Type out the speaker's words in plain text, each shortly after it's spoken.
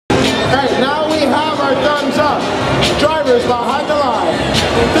Alright, now we have our thumbs up. Drivers behind the line.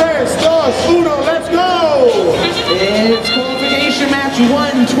 3, 2, 1, let's go! It's qualification match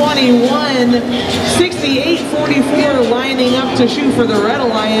 121. 68-44 lining up to shoot for the Red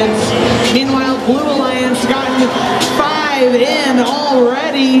Alliance. Meanwhile, Blue Alliance gotten 5 in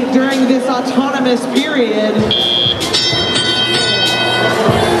already during this autonomous period.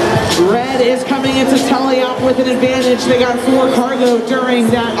 Red is coming into teleop with an advantage. They got 4 cargo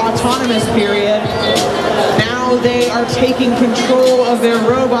during that autonomous period. Now they are taking control of their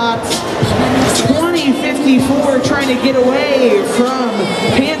robots. 2054 trying to get away from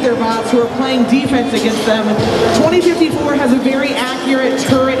Panther bots who are playing defense against them. 2054 has a very accurate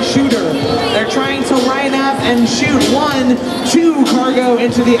turret shooter. They're trying to line up and shoot 1, 2 cargo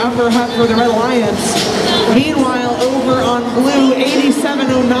into the upper hub for the Red Alliance. Meanwhile, over on Blue,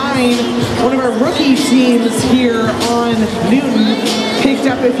 8709, one of our rookie teams here on Newton, picked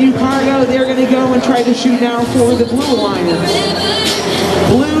up a few cargo. They're going to go and try to shoot now for the Blue Alliance.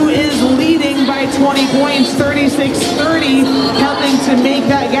 Blue is leading by 20 points, 36-30, helping to make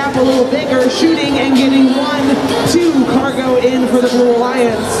that gap a little bigger, shooting and getting 1, 2 cargo in for the Blue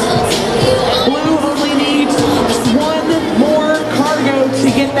Alliance. Blue only needs 1 more cargo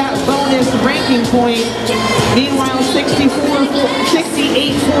to get that bonus ranking point. Meanwhile,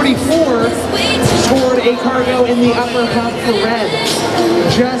 68-44 scored a cargo in the upper hub for Red.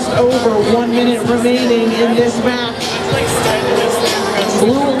 Just over 1 minute remaining in this match.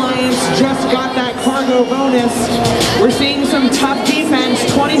 Blue Alliance just got that cargo bonus. We're seeing some tough defense,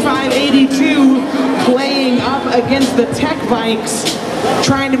 25-82, playing up against the tech bikes,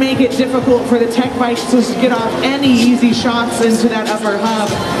 trying to make it difficult for the tech bikes to get off any easy shots into that upper hub.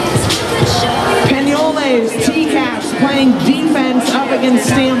 Penoles, T-Caps playing defense up against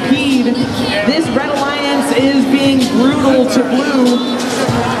Stampede. This Red Alliance is being brutal to Blue.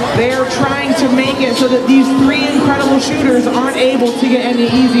 They're trying to make it so that these 3 incredible shooters aren't able to get any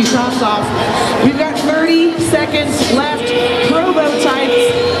easy shots off. We've got 30 seconds left.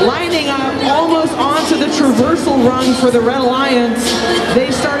 Prototypes lining up almost onto the traversal run for the Red Alliance. They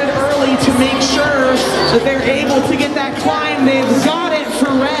started early to make sure that they're able to get that climb. They've got it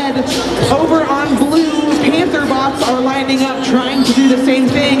for Red. Over on Blue, Panther bots are lining up trying to do the same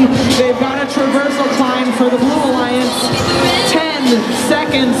thing. They've got a traversal climb for the Blue Alliance. 10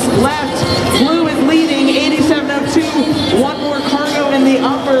 seconds left. Blue is leading, 87-02. 1 more cargo in the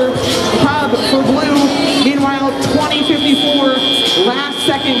upper hub for Blue. Meanwhile, 2054, last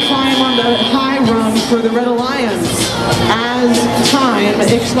second climb on the high rung for the Red Alliance as time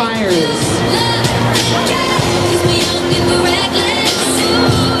expires.